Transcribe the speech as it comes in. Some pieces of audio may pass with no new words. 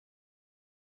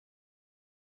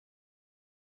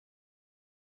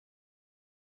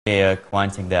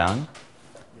quanting down.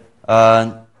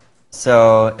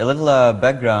 So a little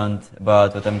background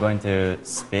about what I'm going to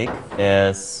speak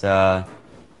is I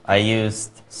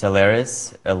used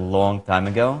Solaris a long time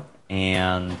ago,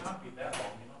 and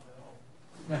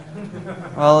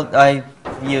well, I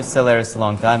used Solaris a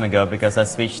long time ago because I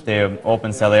switched to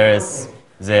Open Solaris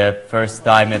the first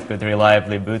time it could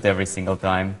reliably boot every single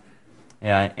time.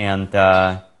 Yeah, and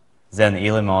then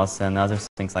Illumos and other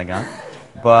things like that.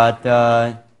 But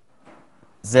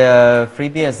the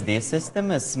FreeBSD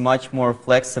system is much more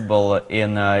flexible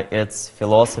in its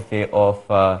philosophy of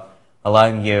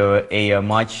allowing you a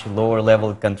much lower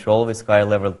level control with higher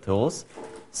level tools.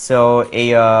 So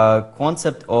a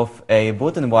concept of a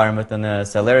boot environment in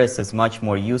Solaris is much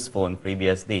more useful in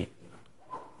FreeBSD.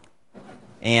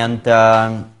 And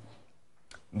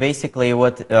basically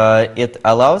what it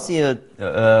allows you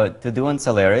to do in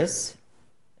Solaris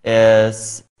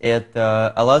is it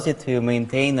allows you to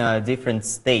maintain different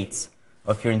states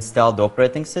of your installed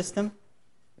operating system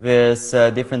with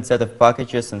a different set of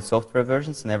packages and software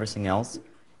versions and everything else,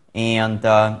 and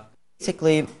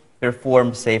basically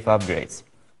perform safe upgrades.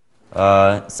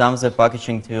 Some of the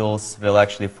packaging tools will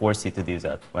actually force you to do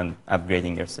that when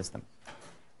upgrading your system.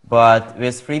 But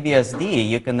with FreeBSD,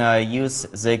 you can use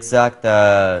the exact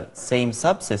same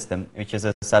subsystem, which is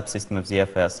a subsystem of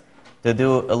ZFS, to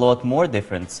do a lot more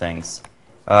different things.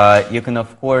 You can,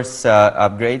 of course,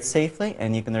 upgrade safely,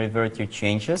 and you can revert your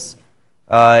changes.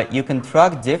 You can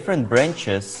track different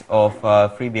branches of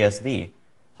FreeBSD.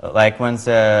 Like when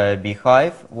the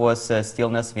Beehive was still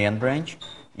an SVN branch,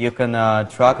 you can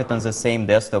track it on the same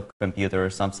desktop computer or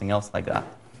something else like that.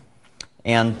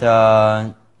 And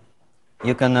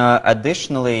you can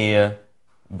additionally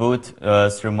boot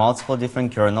through multiple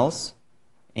different kernels,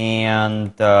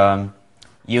 and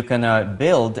you can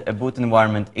build a boot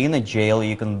environment in a jail,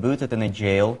 you can boot it in a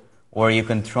jail, or you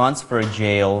can transfer a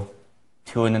jail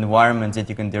to an environment that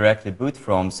you can directly boot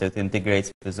from, so it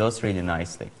integrates with those really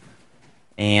nicely.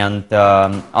 And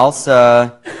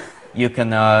also, you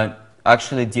can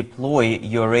actually deploy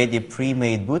your already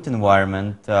pre-made boot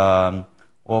environment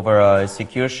over a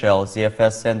secure shell,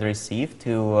 ZFS send receive,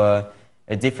 to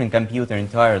a different computer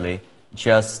entirely.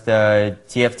 Just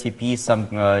TFTP some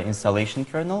installation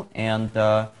kernel, and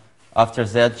after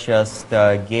that just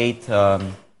gate the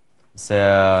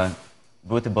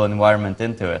bootable environment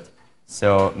into it.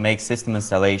 So make system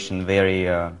installation very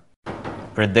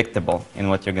predictable in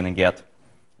what you're going to get.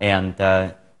 And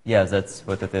yeah, that's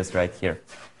what it is right here.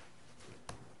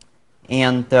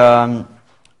 And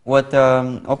what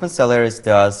Open Solaris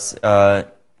does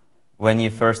when you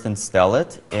first install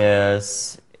it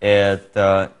is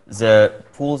the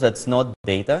pool that's not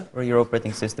data, where your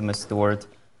operating system is stored,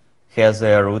 has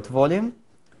a root volume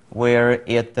where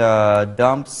it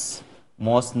dumps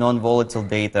most non-volatile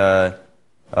data,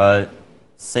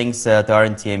 things that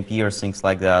aren't TMP or things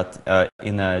like that,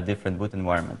 in different boot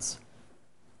environments.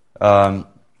 And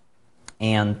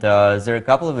there are a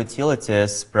couple of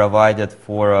utilities provided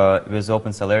for with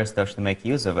Open Solaris to actually make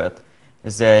use of it.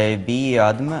 The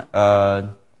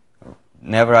BEadm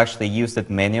never actually used it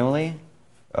manually,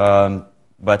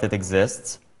 but it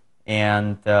exists,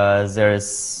 and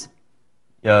there's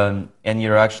and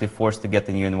you're actually forced to get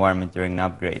a new environment during an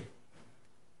upgrade.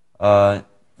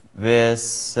 With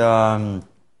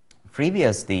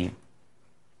FreeBSD,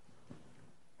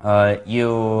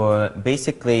 you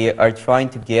basically are trying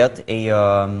to get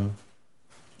a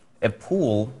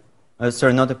pool,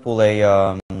 sorry, not a pool,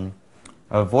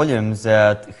 a volume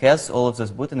that has all of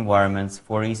those boot environments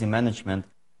for easy management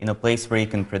in a place where you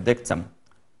can predict them.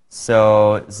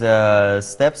 So the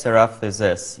steps are roughly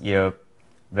this. You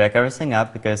back everything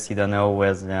up because you don't know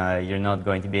whether you're not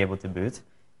going to be able to boot.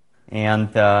 And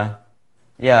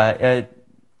yeah,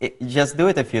 just do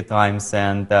it a few times,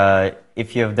 and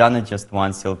if you've done it just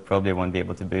once, you'll probably won't be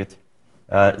able to boot.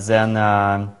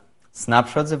 Then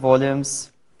snapshot the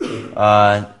volumes,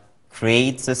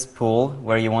 create this pool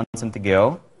where you want them to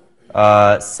go,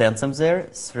 send them there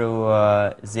through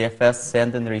ZFS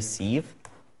send and receive,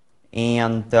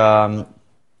 and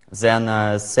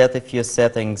then set a few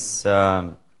settings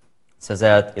so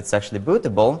that it's actually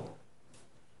bootable.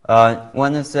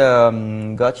 One of the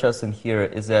gotchas in here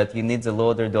is that you need the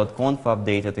loader.conf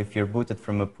updated if you're booted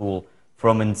from a pool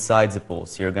from inside the pool.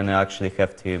 So you're going to actually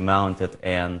have to mount it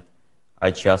and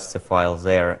adjust the file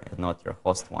there and not your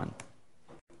host one.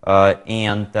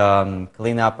 And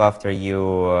clean up after you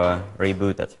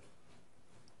reboot it.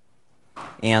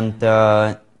 And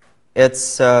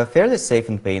it's fairly safe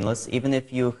and painless. Even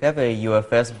if you have a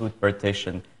UFS boot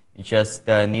partition, you just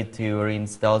need to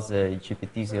reinstall the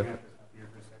GPT ZFS.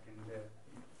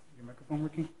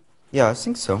 Working? Yeah, I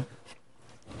think so.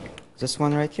 This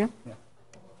one right here? Yeah.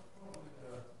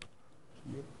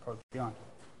 Oh, beyond.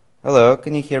 Hello,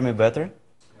 can you hear me better?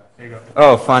 Yeah, there you go.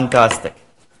 Oh, fantastic.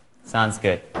 Sounds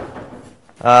good.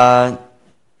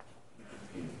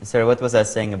 Sorry, what was I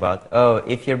saying about? Oh,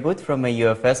 if you boot from a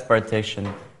UFS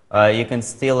partition, you can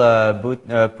still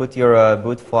put your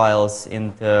boot files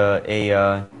into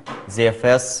a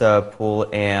ZFS pool,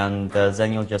 and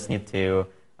then you'll just need to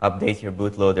update your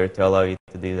bootloader to allow you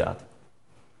to do that.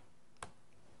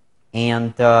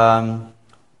 And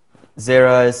there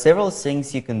are several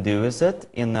things you can do with it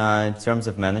in terms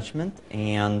of management,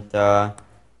 and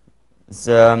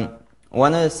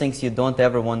one of the things you don't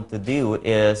ever want to do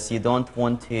is you don't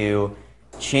want to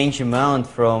change amount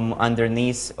from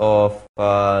underneath of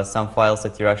some files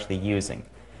that you're actually using.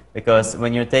 Because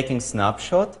when you're taking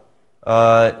snapshot,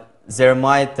 there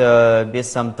might be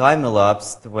some time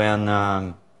elapsed when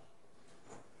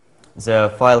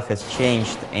the file has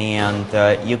changed, and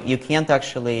you can't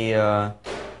actually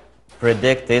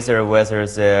predict either whether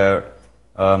the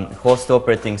host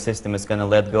operating system is going to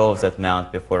let go of that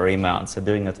mount before remount. So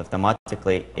doing it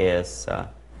automatically is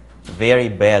very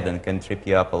bad and can trip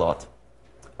you up a lot.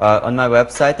 On my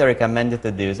website, I recommend you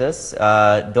to do this.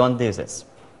 Don't do this.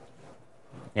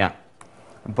 Yeah.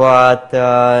 But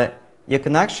you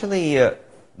can actually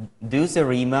do the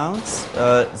remounts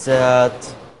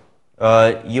that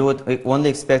you would only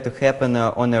expect to happen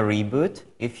on a reboot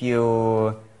if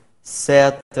you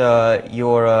set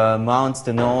your mounts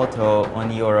to not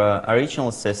on your original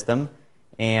system,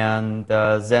 and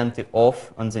then to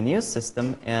off on the new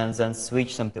system, and then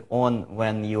switch them to on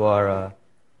when you are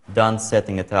done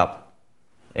setting it up.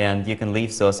 And you can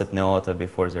leave those at no auto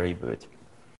before the reboot.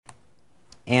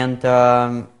 And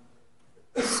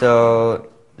so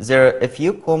there are a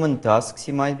few common tasks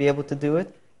you might be able to do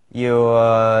it. You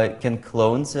can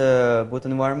clone the boot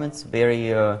environments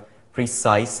very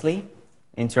precisely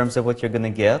in terms of what you're going to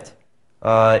get.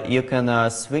 You can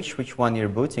switch which one you're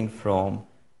booting from,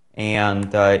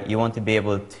 and you want to be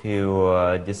able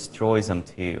to destroy them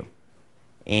too.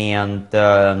 And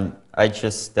I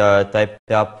just typed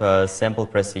up sample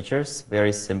procedures,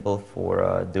 very simple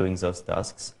for doing those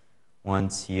tasks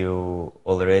once you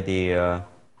already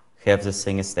have this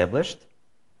thing established.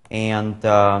 And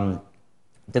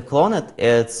to clone it,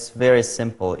 it's very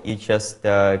simple. You just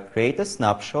create a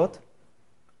snapshot,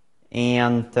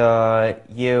 and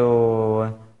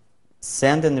you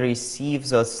send and receive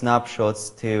those snapshots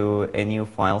to a new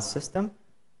file system,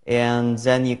 and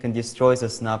then you can destroy the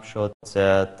snapshot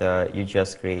that you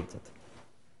just created.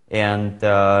 And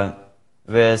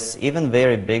with even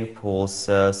very big pools,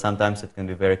 sometimes it can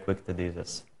be very quick to do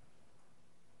this.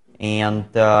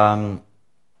 And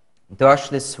to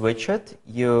actually switch it,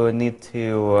 you need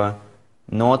to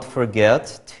not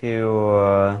forget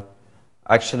to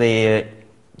actually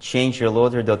change your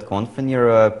loader.conf in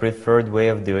your preferred way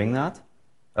of doing that.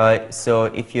 So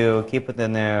if you keep it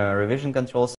in a revision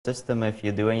control system, if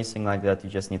you do anything like that, you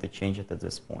just need to change it at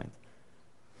this point.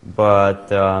 But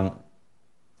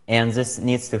and this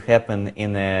needs to happen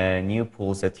in a new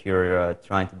pool that you're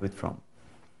trying to boot from.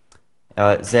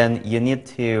 Then you need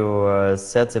to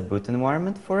set the boot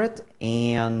environment for it,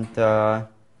 and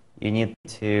you need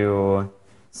to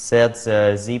set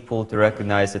the Z pool to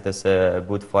recognize it as a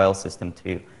boot file system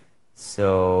too.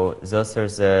 So those are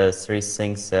the three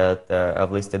things that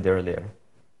I've listed earlier.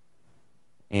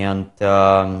 And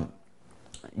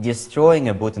destroying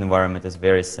a boot environment is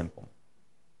very simple.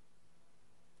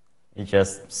 You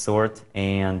just sort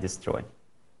and destroy.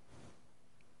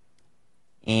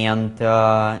 And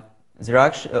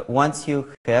once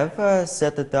you have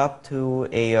set it up to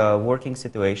a working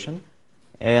situation,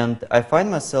 and I find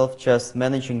myself just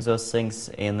managing those things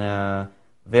in a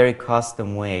very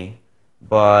custom way,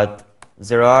 but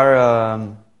there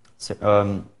are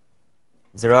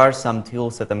some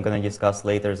tools that I'm going to discuss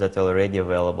later that are already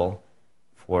available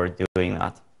for doing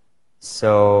that.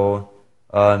 So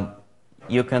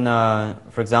you can,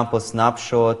 for example,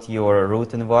 snapshot your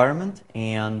root environment,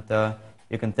 and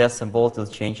you can test some volatile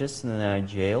changes in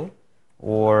jail,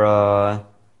 or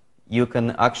you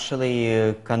can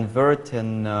actually convert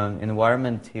an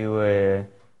environment to a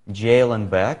jail and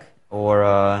back, or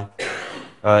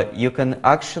you can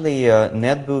actually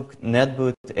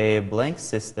netboot a blank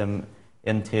system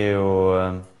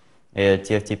into a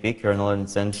TFTP kernel, and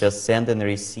then just send and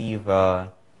receive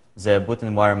the boot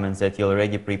environments that you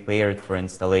already prepared for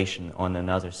installation on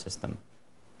another system.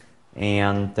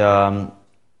 And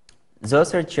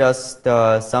those are just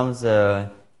some of the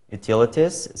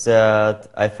utilities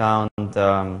that I found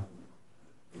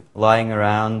lying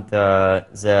around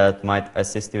that might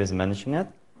assist you with managing it.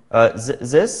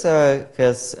 This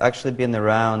has actually been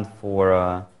around for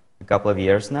a couple of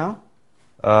years now.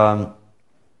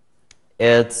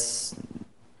 It's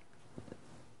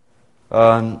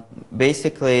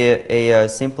basically a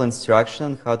simple instruction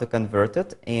on how to convert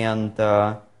it, and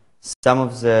some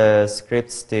of the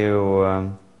scripts to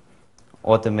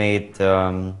automate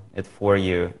it for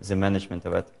you, the management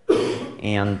of it.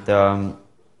 And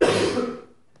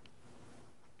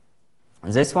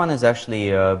this one is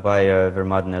actually by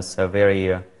Vermadness, a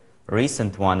very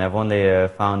recent one. I've only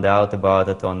found out about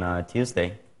it on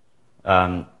Tuesday.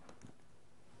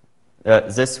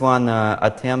 This one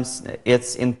attempts,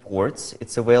 it's in ports,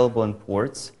 it's available in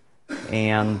ports,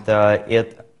 and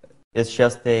it's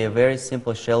just a very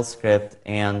simple shell script,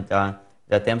 and that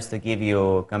attempts to give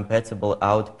you compatible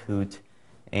output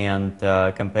and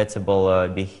compatible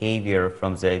behavior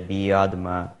from the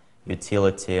BADM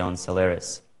utility on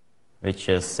Solaris, which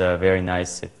is very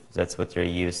nice if that's what you're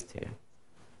used to.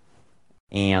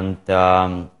 And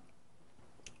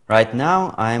right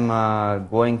now, I'm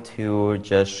going to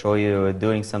just show you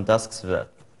doing some tasks with that.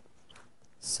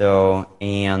 So,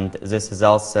 and this is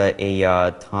also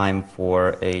a time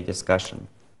for a discussion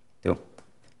too.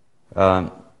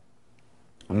 Let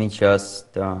me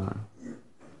just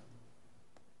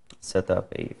set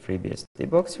up a FreeBSD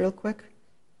box real quick.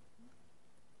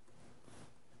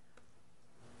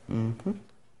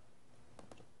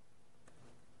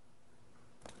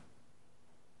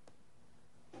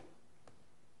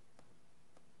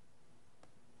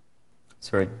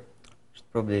 Sorry,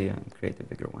 should probably create a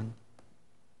bigger one.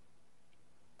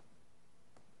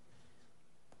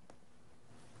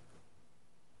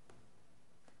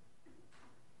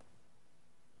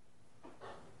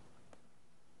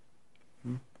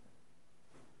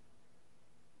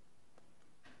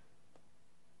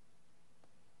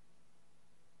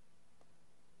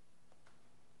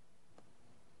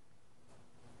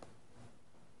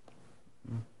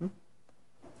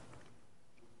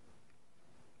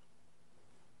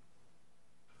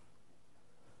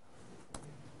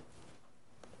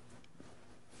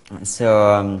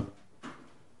 So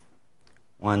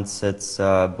once it's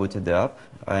booted up,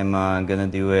 I'm gonna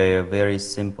do a very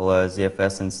simple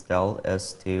ZFS install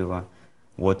as to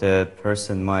what a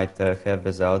person might have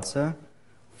without the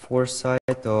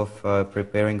foresight of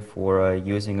preparing for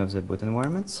using of the boot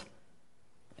environments.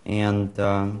 And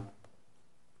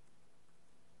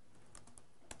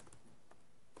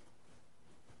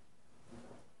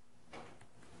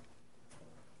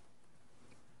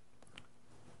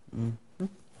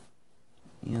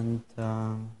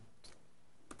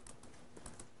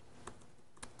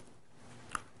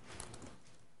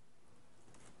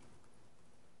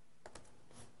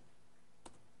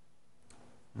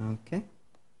okay,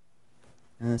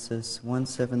 and this is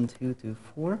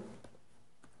 17224.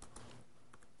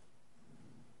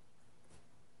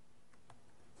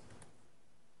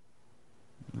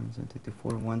 And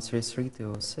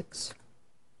 133.206.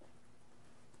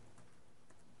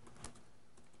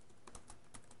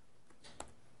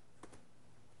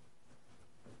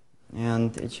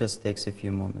 And it just takes a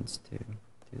few moments to do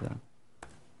that.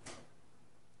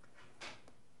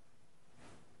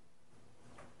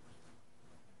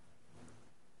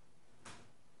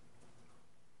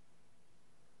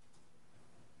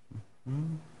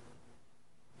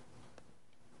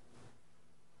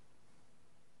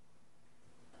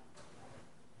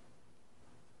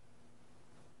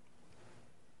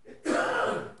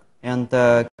 And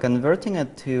converting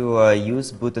it to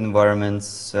use boot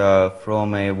environments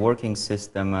from a working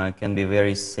system can be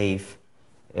very safe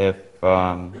if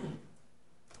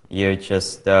you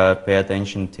just pay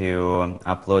attention to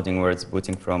uploading where it's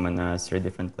booting from in 3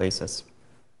 different places.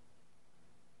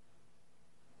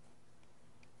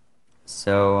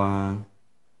 So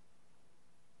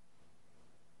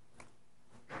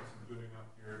booting up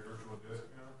your virtual disk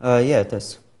now? yeah, it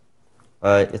is.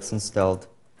 It's installed.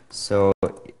 So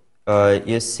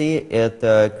you see it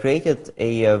created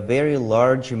a very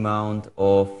large amount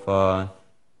of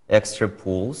extra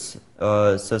pools,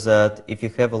 so that if you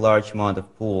have a large amount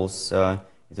of pools,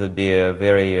 it would be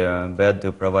very bad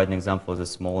to provide an example of a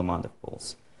small amount of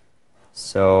pools.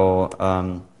 So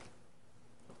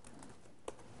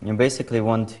you basically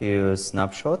want to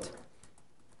snapshot.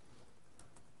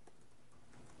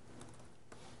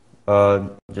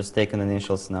 Just take an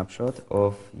initial snapshot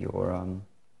of your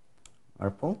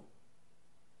RPOL,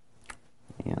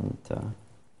 and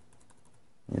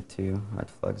need to add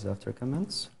flags after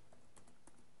comments.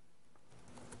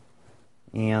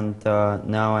 And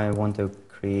now I want to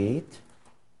create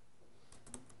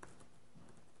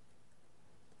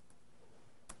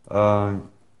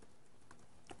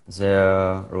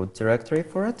the root directory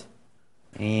for it.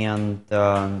 And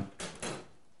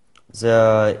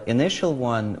the initial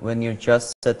one, when you're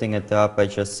just setting it up, I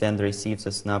just send receives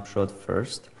a snapshot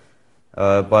first.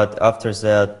 But after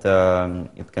that,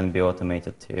 it can be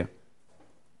automated too.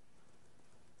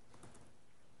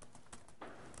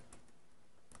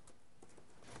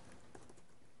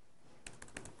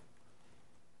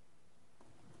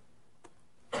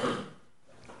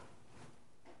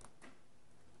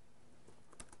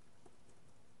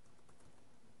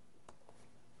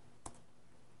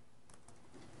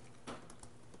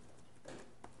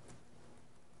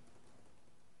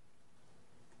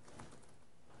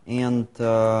 And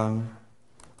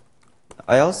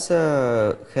I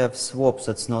also have swaps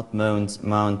that's not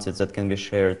mounted that can be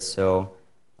shared, so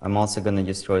I'm also going to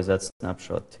destroy that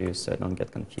snapshot too, so I don't get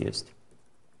confused.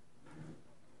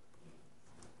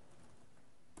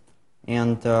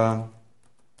 And I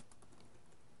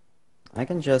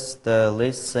can just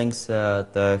list things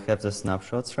that have the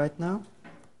snapshots right now,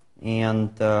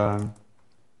 and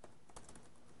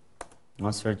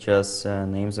also just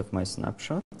names of my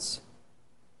snapshots.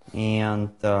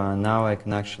 And now I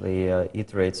can actually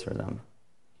iterate through them.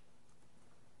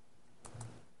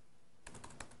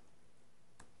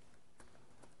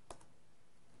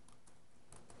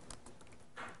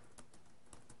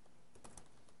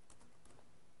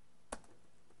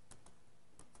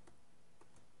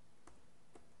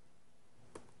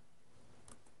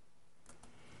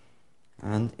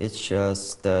 And it's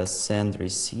just send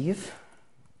receive.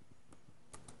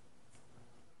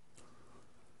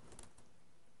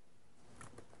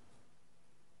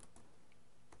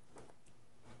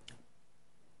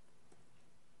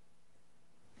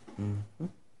 Mm-hmm.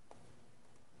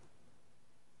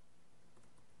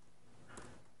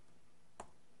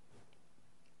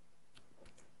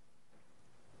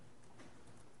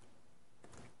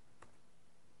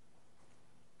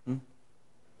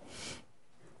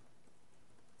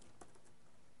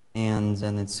 And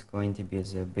then it's going to be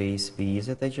the base B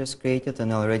that I just created,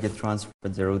 and I already transferred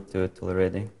the root to it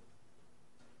already.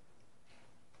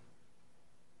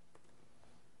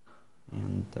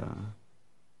 And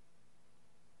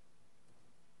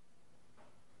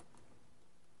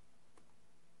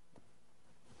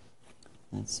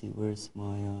let's see, where's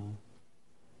my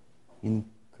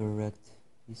incorrect?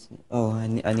 Oh, I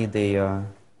need a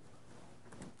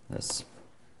this.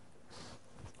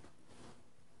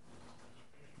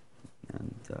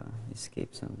 And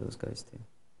escape some of those guys too.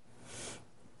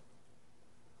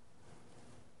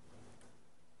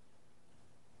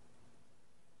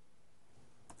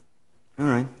 All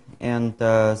right, and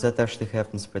that actually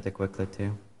happens pretty quickly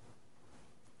too.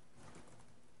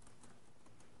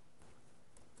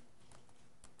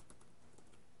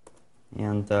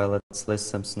 And let's list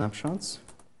some snapshots.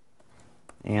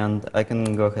 And I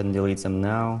can go ahead and delete them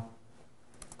now.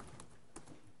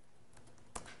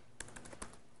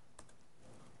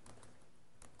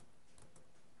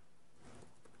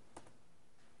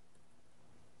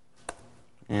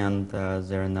 And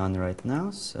there are none right now,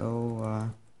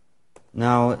 so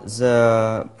now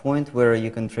the point where you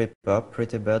can trip up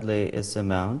pretty badly is the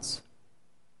mounts.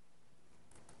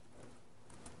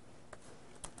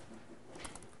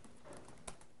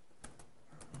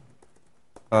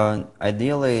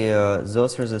 Ideally,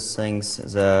 those are the things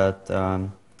that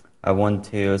I want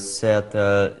to set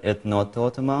it not to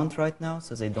auto mount right now,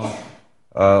 so they don't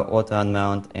auto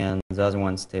unmount, and the other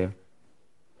ones too.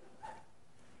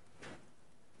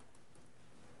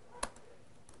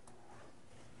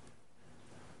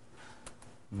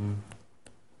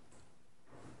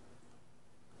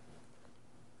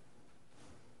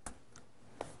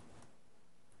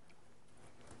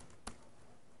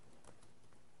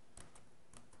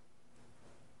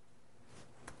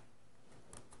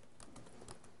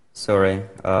 Sorry,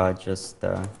 just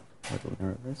a little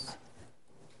nervous.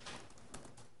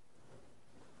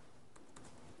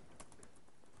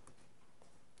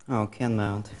 Oh, can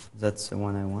mount. That's the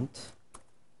one I want.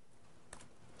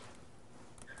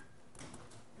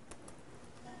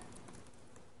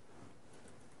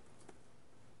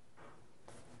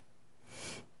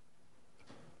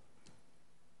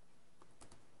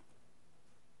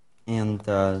 And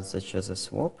that's just a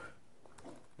swap.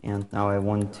 And now I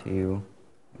want to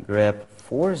grab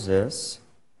for this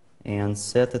and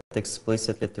set it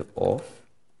explicitly to off.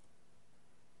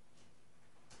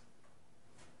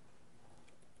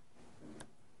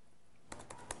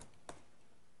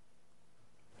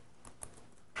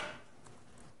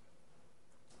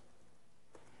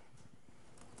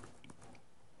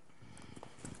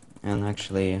 And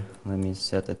actually, let me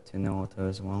set it to no auto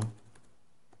as well.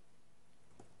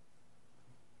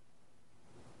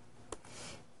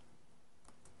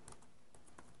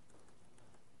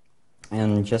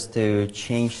 And just to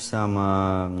change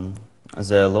some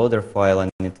the loader file, I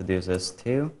need to do this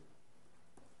too.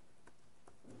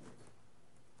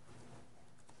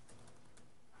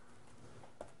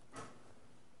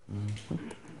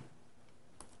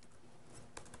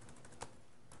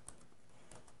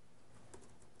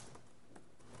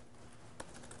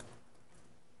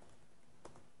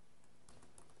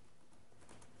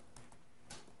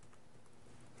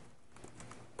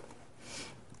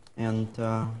 And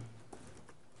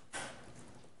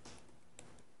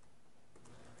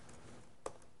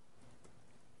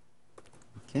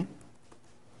okay.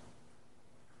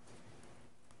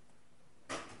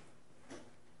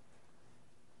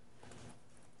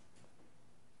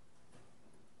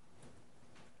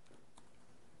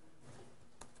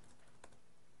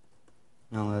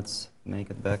 Now let's make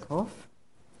it back off.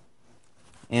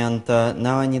 And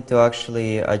now I need to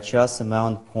actually adjust the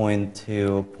mount point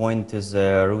to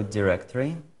the root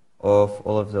directory of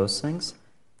all of those things.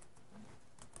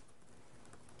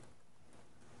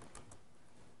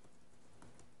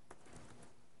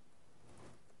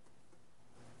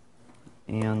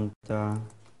 And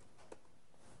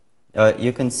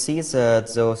you can see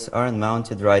that those aren't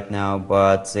mounted right now,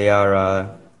 but they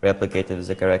are replicated with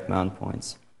the correct mount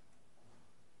points.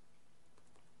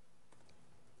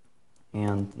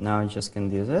 And now I just can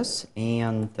do this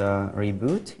and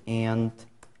reboot and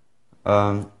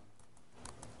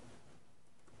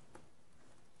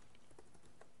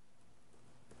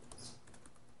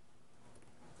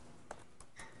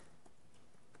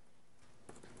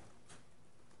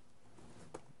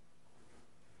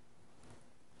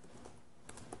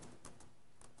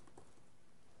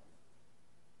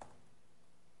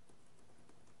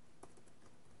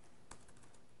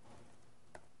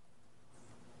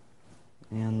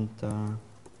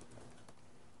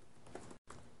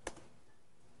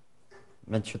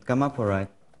it should come up all right.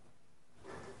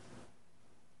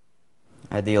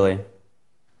 Ideally.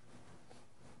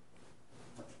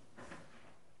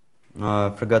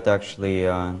 Forgot to actually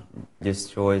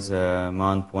destroy the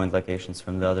mount point locations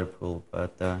from the other pool,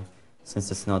 but since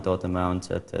it's not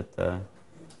auto-mounted, it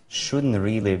shouldn't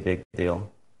really be a big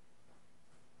deal.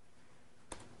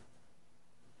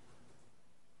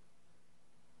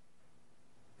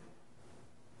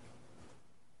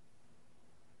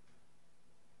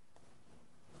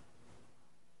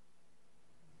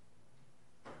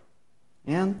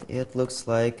 And it looks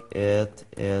like it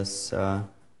is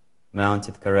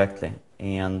mounted correctly.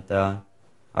 And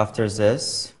after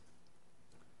this,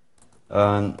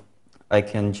 I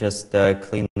can just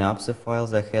clean up the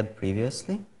files I had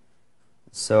previously.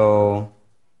 So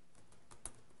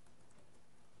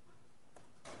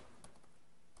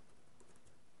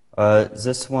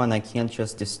this one I can't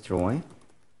just destroy.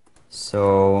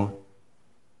 So,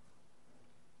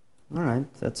 all right,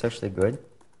 that's actually good.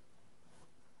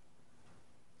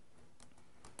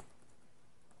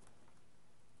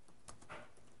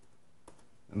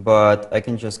 But I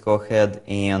can just go ahead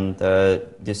and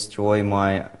destroy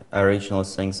my original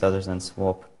things other than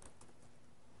swap.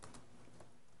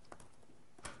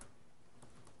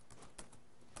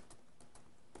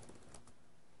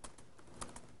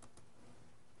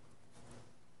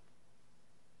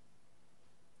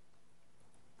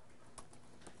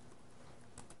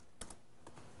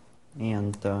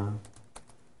 And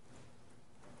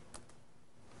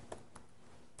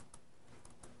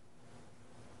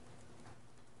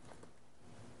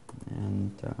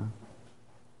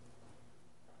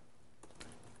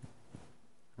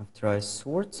after I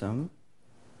sort them,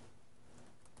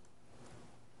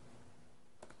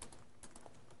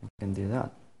 I can do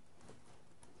that.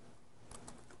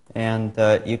 And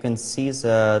you can see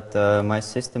that my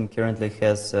system currently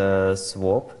has a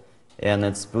swap, and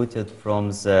it's booted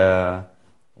from the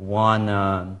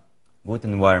one boot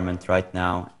environment right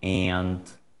now, and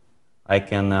I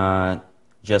can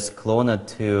just clone it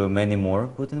to many more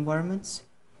boot environments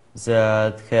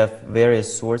that have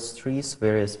various source trees,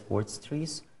 various ports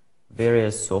trees,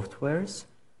 various softwares,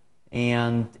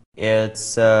 and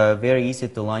it's very easy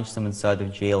to launch them inside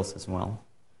of jails as well.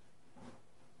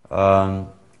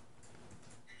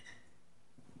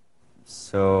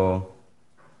 So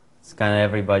it's kind of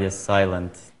everybody's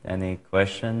silent. Any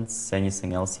questions?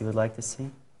 Anything else you would like to see?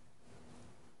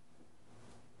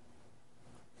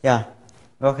 Yeah,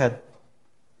 go ahead.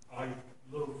 I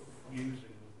love using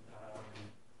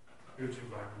boot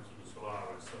environments and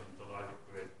Solaris and the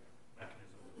library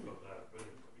mechanism we've got there.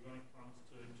 Brilliant. Have you got any plans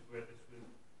to integrate this with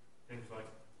things like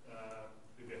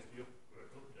FreeBSD update?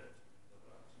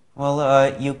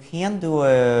 Well, you can do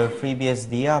a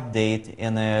FreeBSD update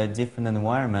in a different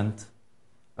environment,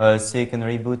 so you can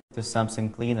reboot to something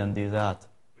clean and do that.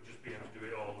 Would just be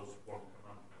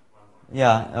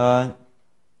Yeah.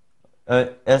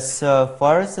 As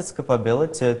far as its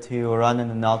capability to run in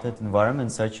an altered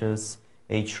environment, such as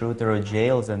hroot or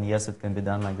jails, then yes, it can be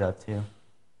done like that too.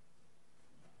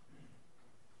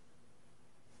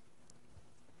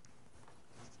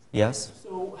 Yes?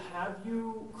 So have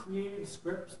you created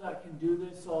scripts that can do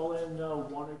this all in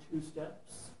 1 or 2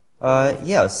 steps?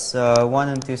 Yes, 1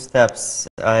 and 2 steps.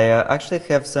 I actually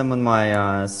have some on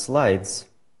my slides.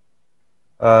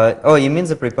 Oh, you mean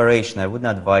the preparation? I would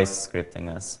not advise scripting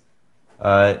us.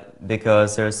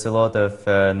 Because there's a lot of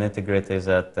nitty-gritty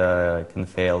that can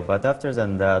fail. But after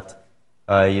than that,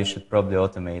 you should probably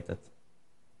automate it.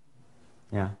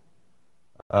 Yeah.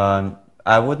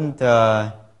 I wouldn't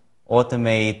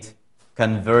automate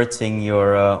converting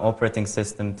your operating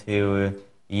system to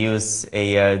use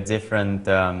a different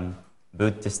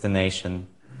boot destination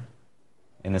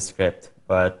in a script.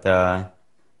 But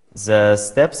the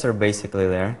steps are basically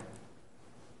there.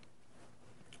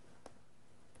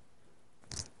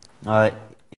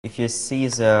 If you see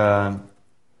the...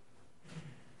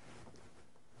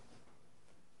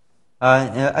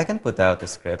 I can put out a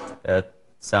script. It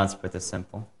sounds pretty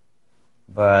simple.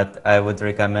 But I would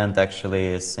recommend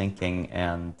actually syncing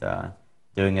and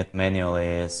doing it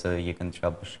manually so you can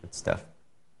troubleshoot stuff.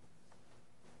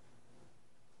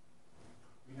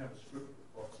 We have a script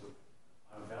with lots of,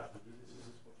 I'm about to do this, is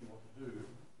this what you want to do?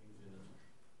 Things in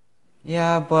it.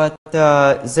 Yeah, but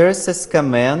there's this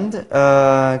command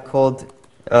called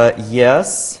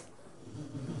yes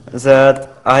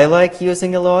that I like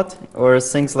using a lot, or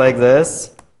things like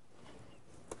this.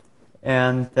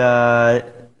 And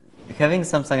having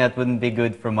something that wouldn't be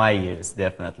good for my ears,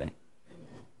 definitely.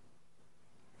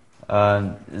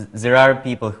 There are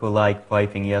people who like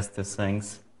piping yes to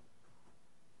things.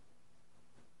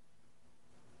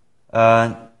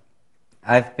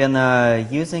 I've been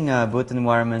using boot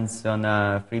environments on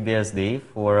FreeBSD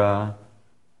for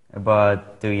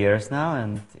about 2 years now,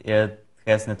 and it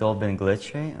hasn't at all been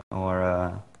glitchy.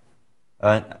 Or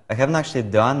I haven't actually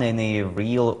done any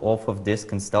real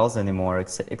off-of-disk installs anymore,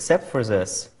 except for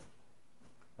this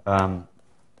over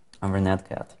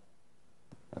Netcat.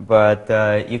 But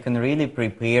you can really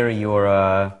prepare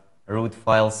your root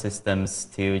file systems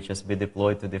to just be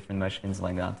deployed to different machines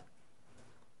like that.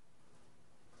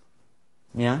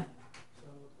 Yeah? So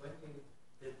when you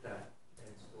did that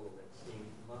install, it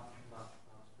seemed much, much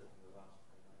faster than the last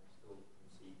time I installed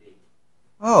from CD.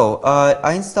 Oh,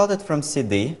 I installed it from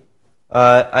CD.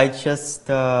 I just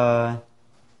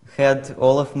had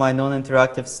all of my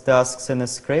non-interactive tasks in a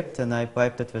script, and I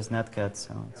piped it with Netcat,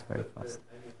 so it's very fast.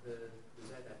 The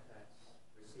ZFS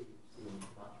receive seemed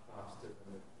much faster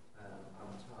than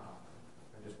Untar.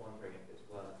 I'm just wondering if it's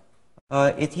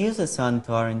worth. It uses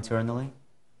Untar internally.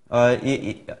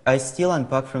 I still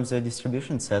unpack from the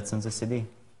distribution sets on the CD.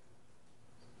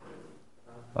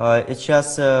 It's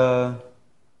just, I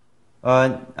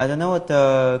don't know what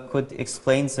could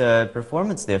explain the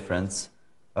performance difference.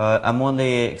 I'm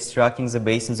only extracting the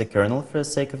base in the kernel for the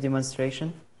sake of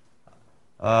demonstration.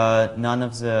 None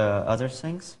of the other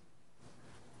things.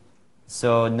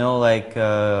 So no like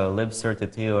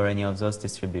lib32 or any of those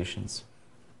distributions.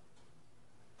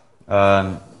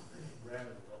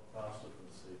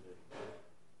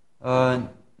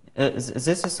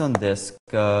 This is on disk.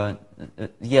 Yeah,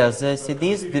 the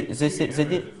CDs.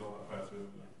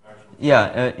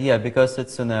 Yeah, because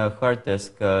it's on a hard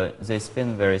disk, they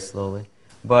spin very slowly.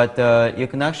 But you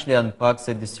can actually unpack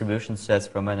the distribution sets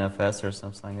from NFS or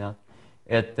something like that.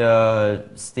 It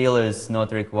still is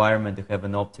not a requirement to have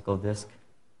an optical disk.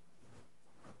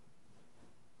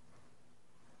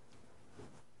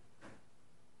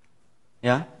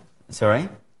 Yeah? Sorry?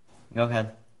 Go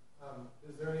ahead.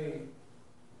 Is there any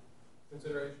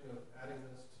consideration of adding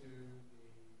this to the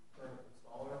current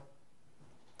installer?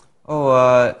 Oh,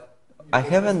 I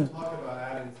haven't... Talk about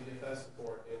adding ZFS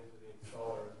support into the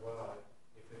installer as well,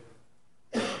 if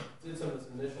it did some of this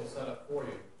initial setup for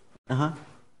you. Uh-huh.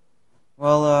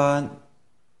 Well,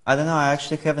 I don't know, I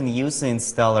actually haven't used the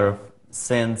installer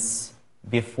since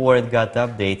before it got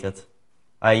updated.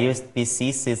 I used PC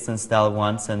sys install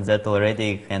once, and that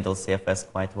already handles CFS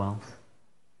quite well.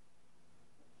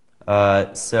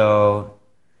 So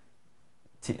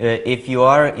if you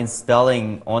are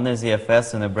installing on a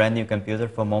ZFS on a brand new computer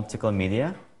from optical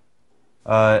media,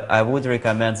 I would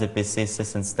recommend the PC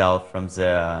sys install from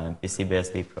the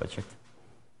PCBSD project.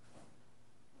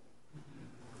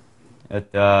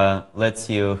 It lets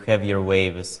you have your way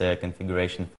with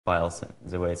configuration files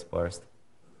the way it's parsed.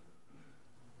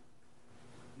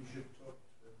 You should talk to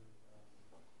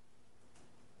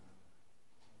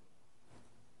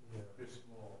Chris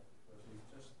Moore, because he's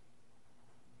just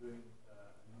doing a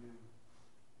new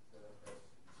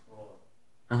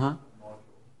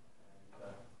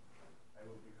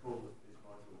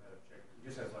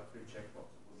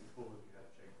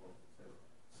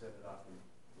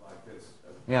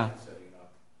Yeah. setting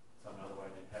up some other way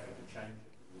and then having to change it.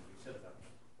 Because if we set it up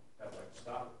that way to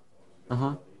start with, it's Uh-huh.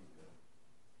 obviously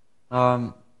a lot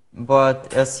easier.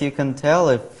 But as you can tell,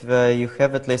 if you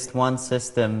have at least one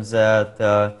system that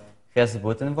has a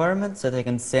boot environment that I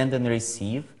can send and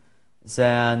receive,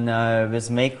 then with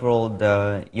Makeroll,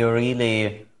 you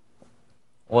really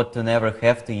ought to never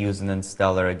have to use an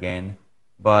installer again.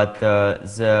 But the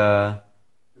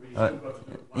But you still got to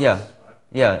do it once, yeah, right?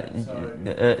 yeah, So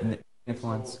if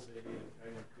once. PCBD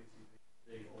and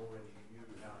PCBD already knew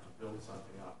how to build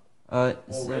something up, The,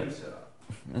 already set up.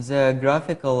 the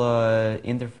graphical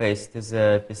interface to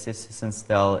the PC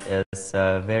install is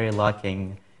very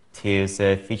lacking to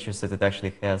the features that it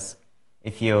actually has.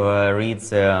 If you read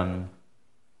the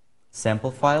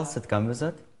sample files that come with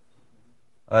it,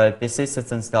 PC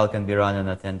install can be run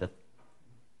unattended.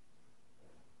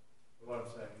 What I'm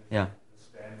saying is Yeah, the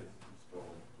standards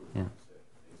installed could yeah, set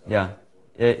these yeah. other things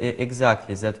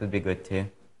Exactly, that would be good too. So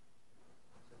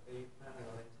are you planning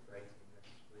on integrating this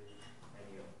with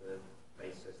any of the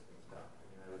base system stuff? I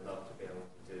mean, I would love to be able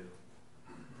to do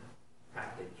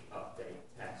package, update,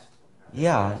 test.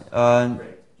 Yeah, Create a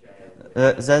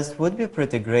jail. that would be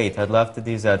pretty great. I'd love to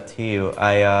do that too.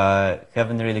 I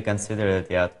haven't really considered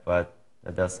it yet, but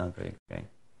that does sound pretty great.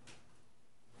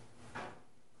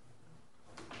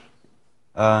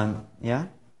 Yeah.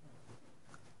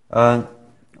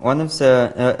 One of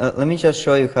the let me just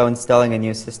show you how installing a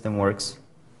new system works.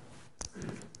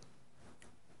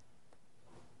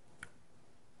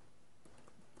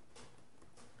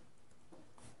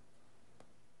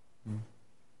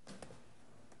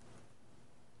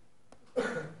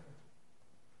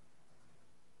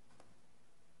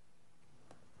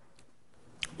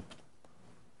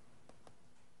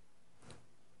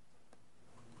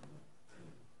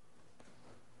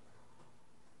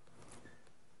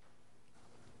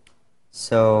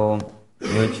 So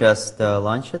you just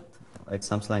launch it like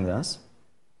something like this,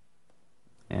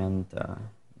 and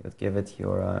you would give it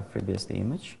your FreeBSD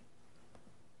image.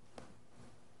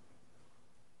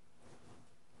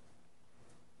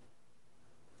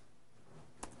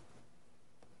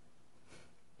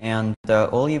 And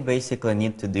all you basically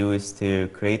need to do is to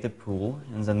create a pool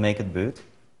and then make it boot.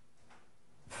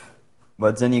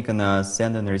 But then you can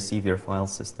send and receive your file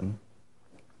system.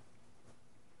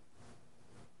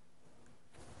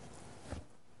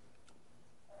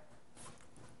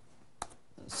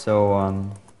 So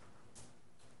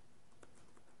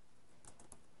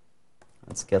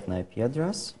let's get an IP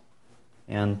address.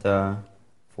 And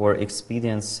for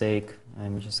expedience sake,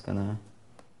 I'm just gonna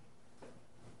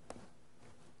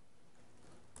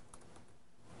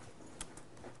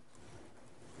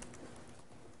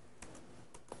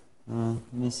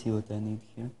let me see what I need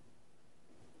here.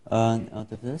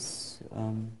 Out of this,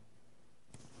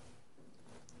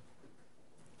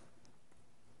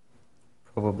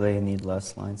 probably I need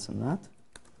less lines than that,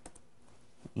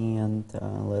 and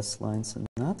less lines than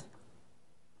that.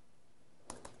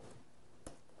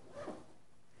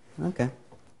 Okay,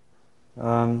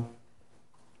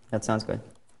 that sounds good.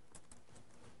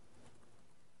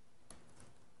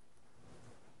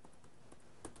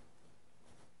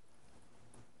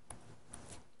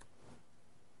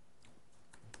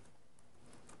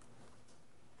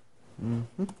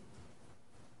 Mm-hmm.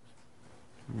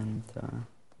 And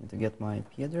need to get my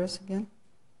IP address again.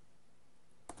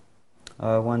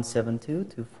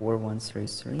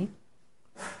 172.24133.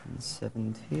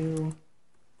 172.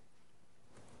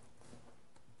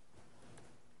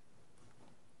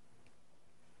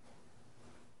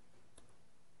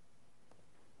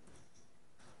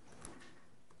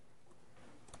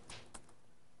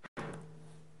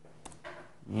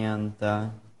 And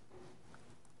let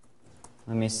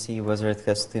me see whether it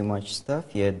has too much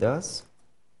stuff. Yeah, it does.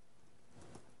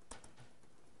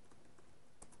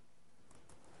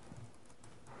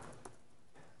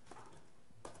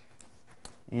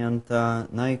 And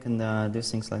now you can do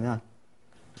things like that.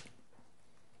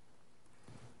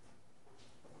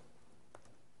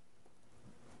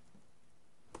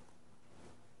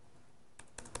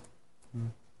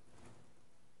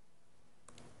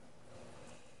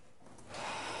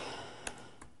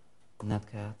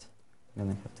 Netcat. I'm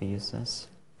gonna have to use this.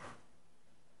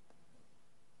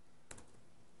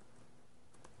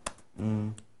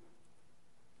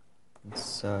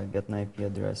 Let's get an IP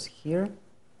address here.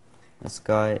 This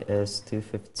guy is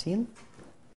 215.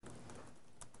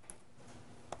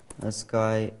 This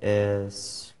guy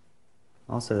is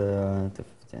also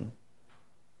 215.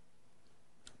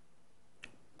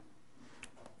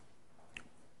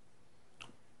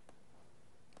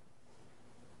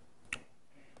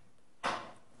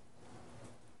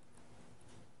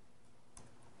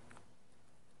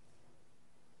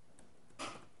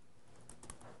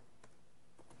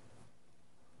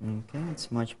 Okay,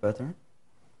 it's much better.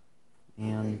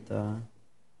 And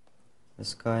the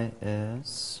sky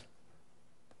is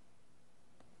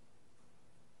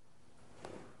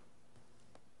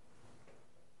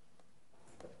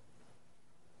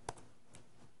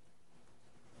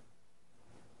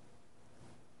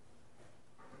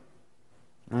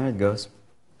there it goes.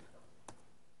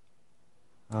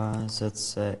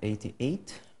 That's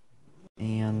 88,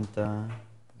 and the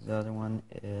other one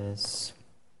is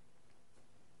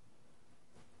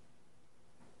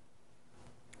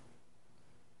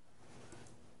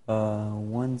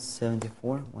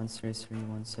 174, 133,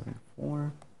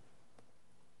 174.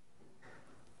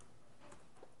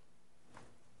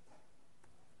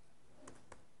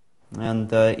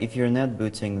 And if you're net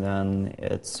booting, then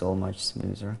it's so much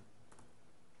smoother.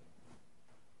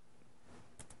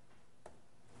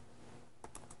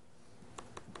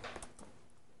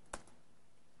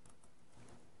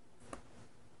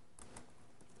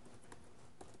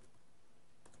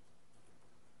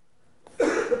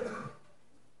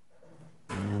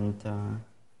 And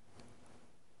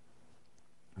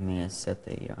I'm going to set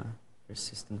a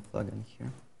persistent flag in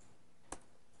here.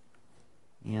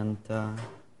 And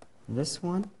this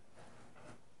one,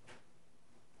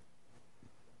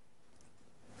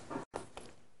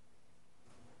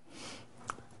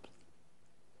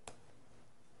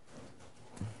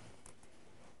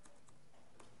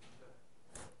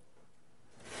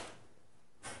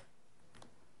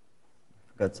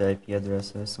 got the IP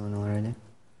address of this one already.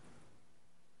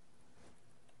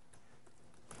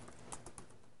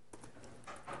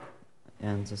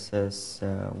 And this is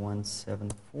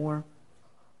 174.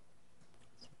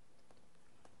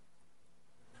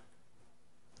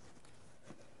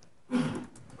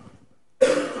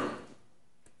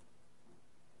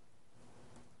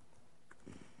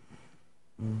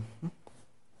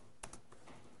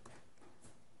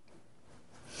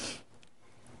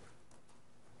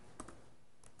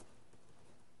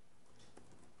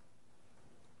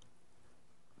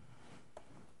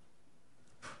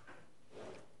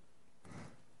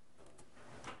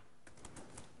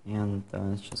 And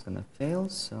it's just gonna fail,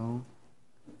 so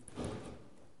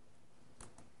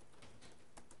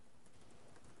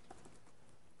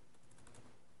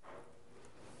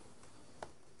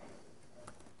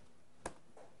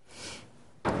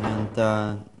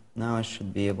and now I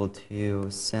should be able to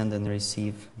send and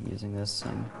receive using this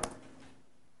thing.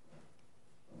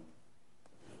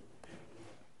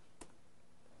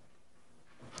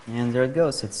 And there it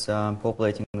goes, it's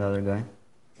populating the other guy.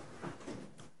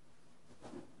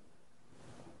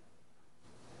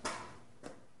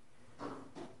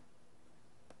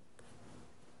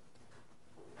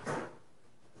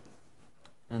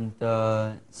 And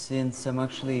since I'm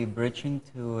actually bridging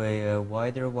to a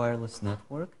wider wireless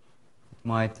network, it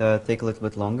might take a little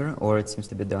bit longer, or it seems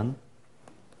to be done.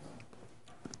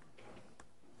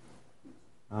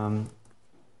 And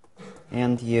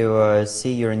you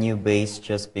see your new base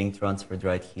just being transferred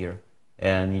right here.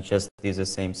 And you just do the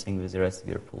same thing with the rest of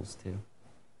your pools too.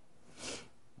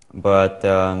 But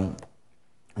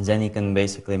then you can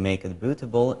basically make it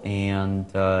bootable, and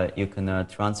you can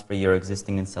transfer your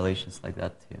existing installations like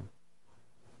that too.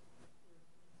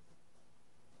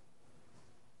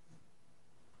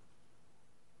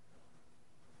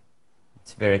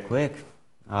 It's very quick.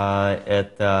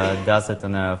 It does it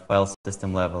on a file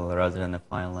system level rather than a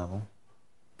file level.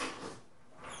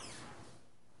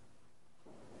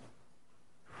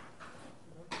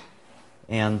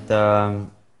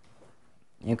 And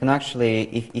you can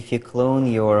actually, if you clone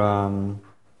your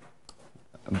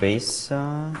base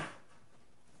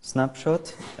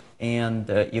snapshot, and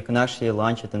you can actually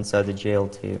launch it inside the jail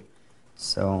too.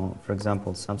 So, for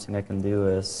example, something I can do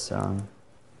is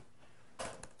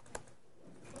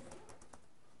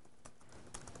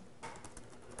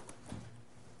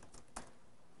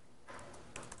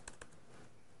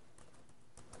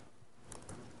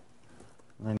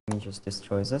let me just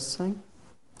destroy this thing.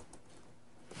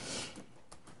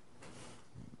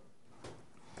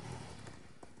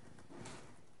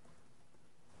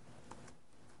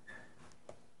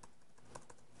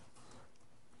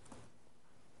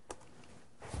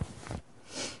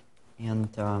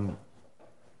 And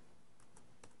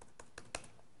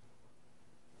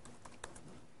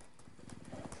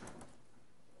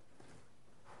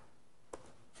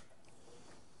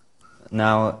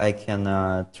now I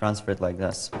can transfer it like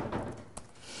this.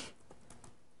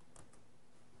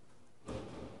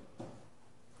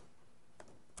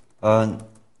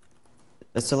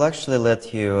 This will actually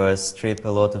let you strip a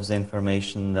lot of the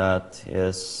information that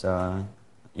is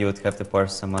you would have to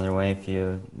parse some other way if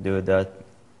you do that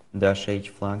 -h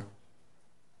flag.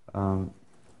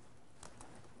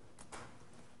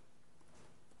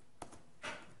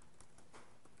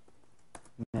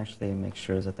 actually make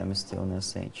sure that I'm still in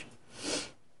SH.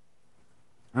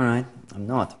 Alright, I'm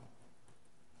not.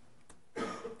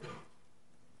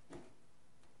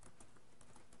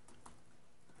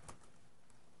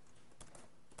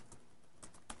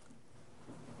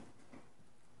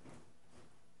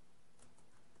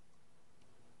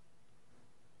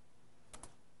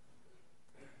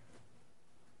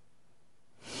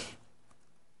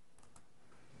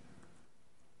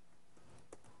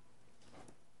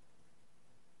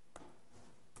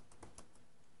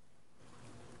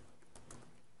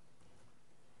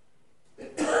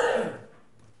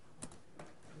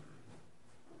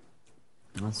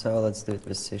 So let's do it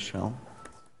with C shell.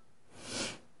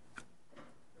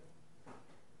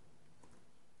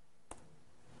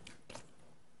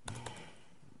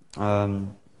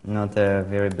 Not a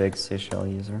very big C shell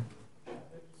user.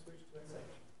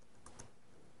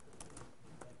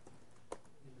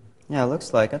 Yeah,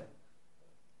 looks like it.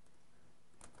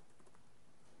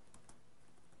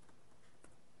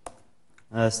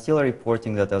 Still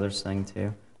reporting that other thing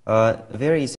too.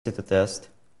 Very easy to test.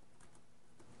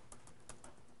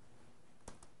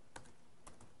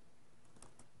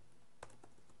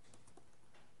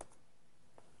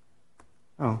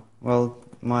 Oh, well,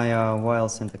 my while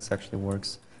syntax actually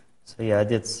works. So yeah, I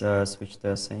did switch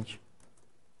to SH.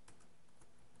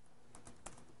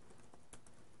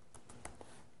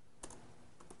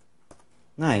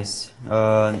 Nice.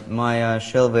 My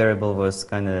shell variable was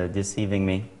kind of deceiving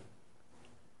me.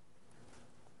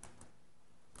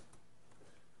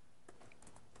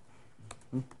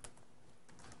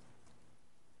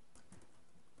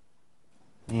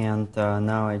 And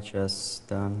now I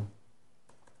just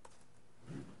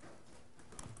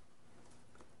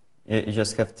you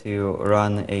just have to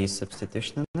run a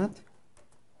substitution on it.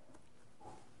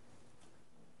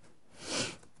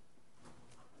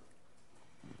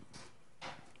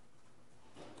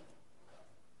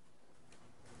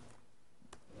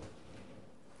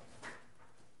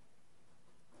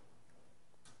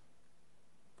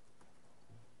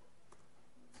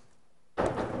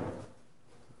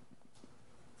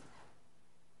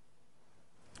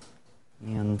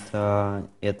 And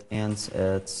it ends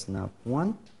at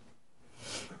snap1.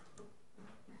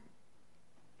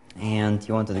 And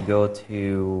you wanted to go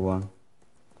to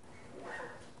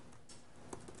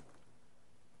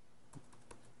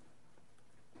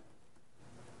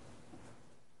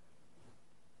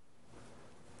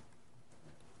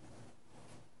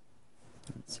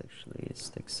let's actually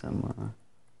stick some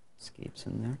escapes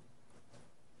in there.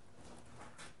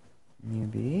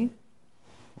 Newbie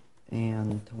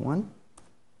and 1.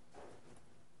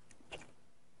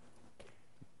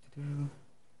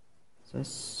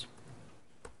 This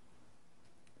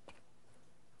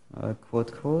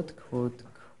quote, quote, quote,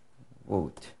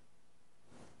 quote.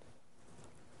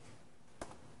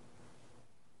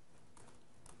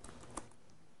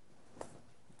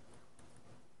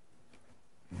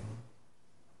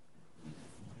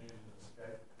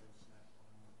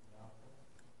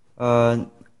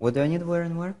 What do I need where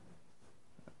and where?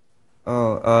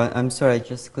 Oh, I'm sorry, I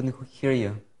just couldn't hear you.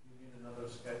 You need another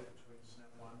escape between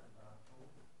snap 1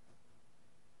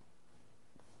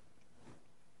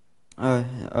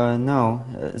 and R4. No,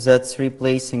 that's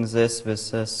replacing this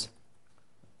with this.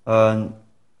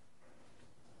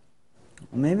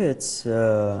 Maybe it's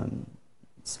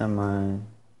some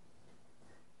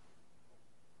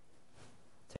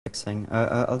texting.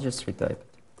 I'll just retype it.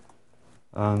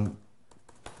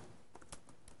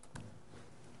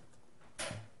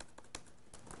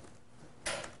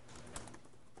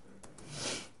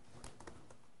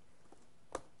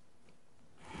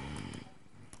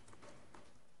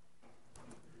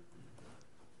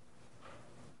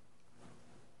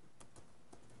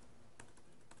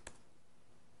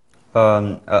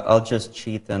 I'll just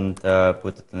cheat and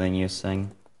put it in a new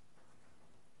thing.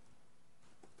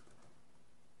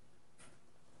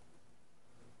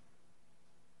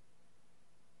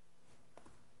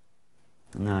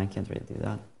 No, I can't really do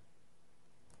that.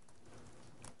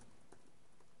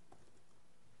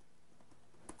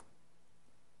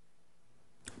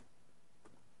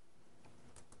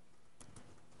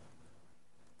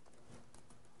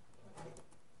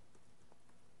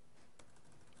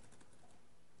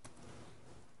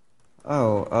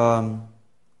 Oh,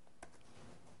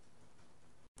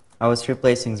 I was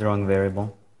replacing the wrong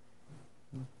variable.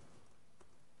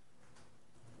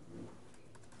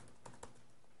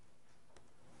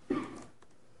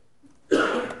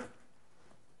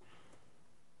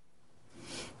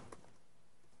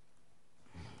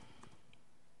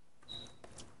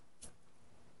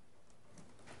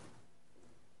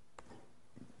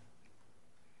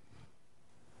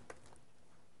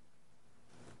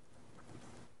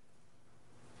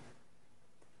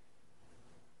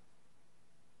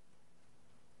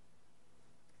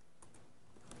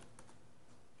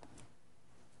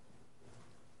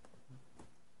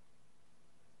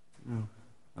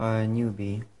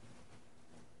 newbie.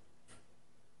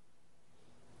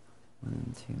 1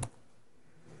 and 2.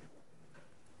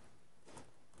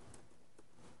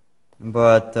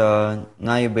 But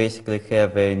now you basically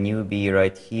have a newbie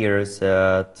right here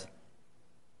that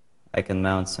I can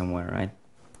mount somewhere, right?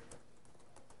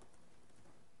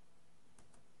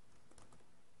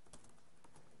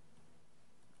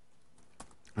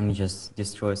 Let me just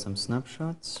destroy some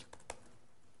snapshots.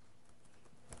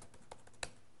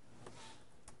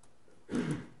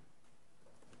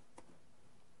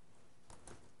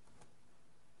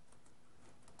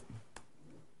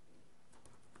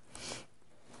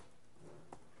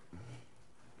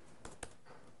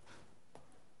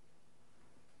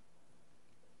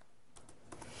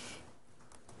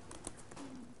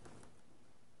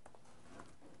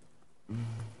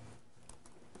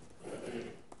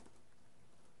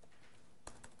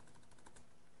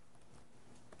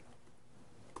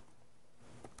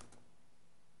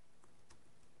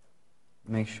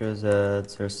 Make sure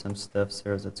that there's some stuff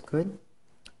there that's good.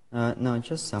 No,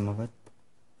 just some of it.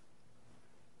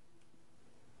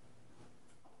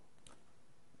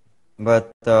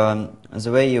 But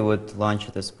the way you would launch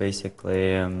it is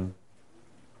basically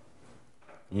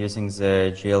using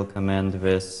the GL command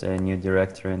with a new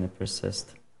directory in the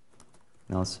persist. You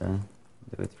can also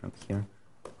do it from here.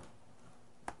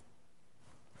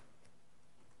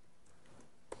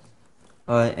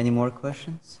 Any more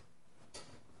questions?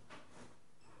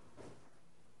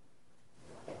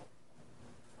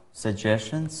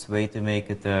 Suggestions? Way to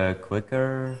make it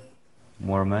quicker,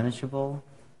 more manageable?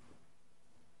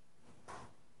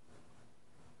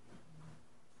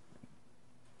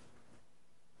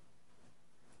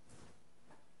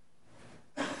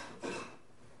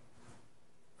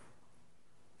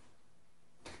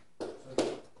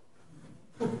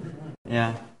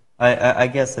 Yeah, I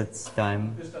guess it's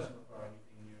time. This doesn't require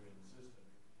anything new in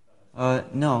the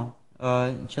system. No,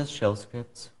 just shell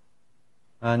scripts.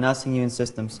 Nothing new in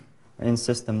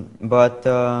system, but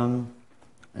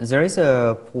there is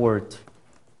a port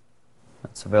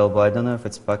that's available. I don't know if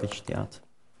it's packaged yet.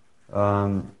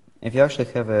 If you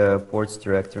actually have a ports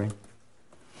directory,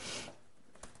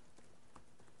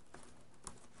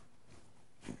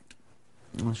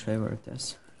 I'll show you where it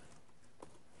is.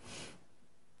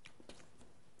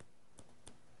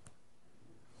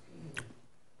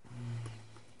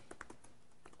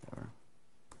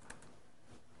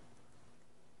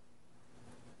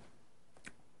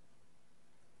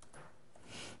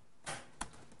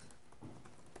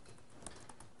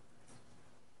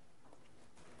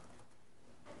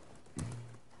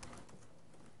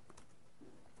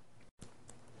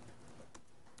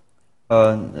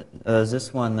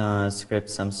 This one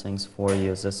scripts some things for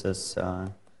you. This is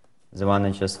the one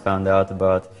I just found out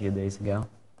about a few days ago.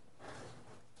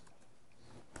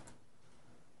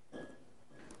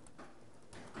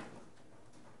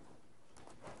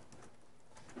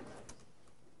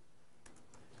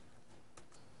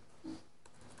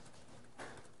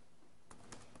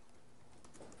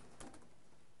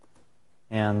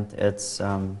 And it's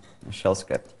a shell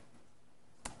script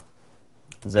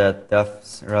that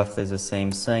does roughly the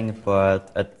same thing,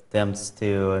 but attempts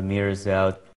to mirror the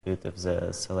output of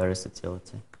the Solaris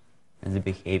utility and the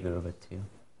behavior of it too.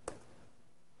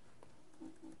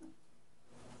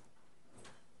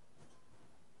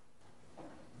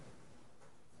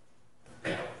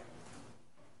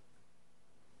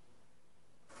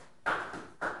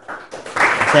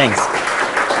 Thanks.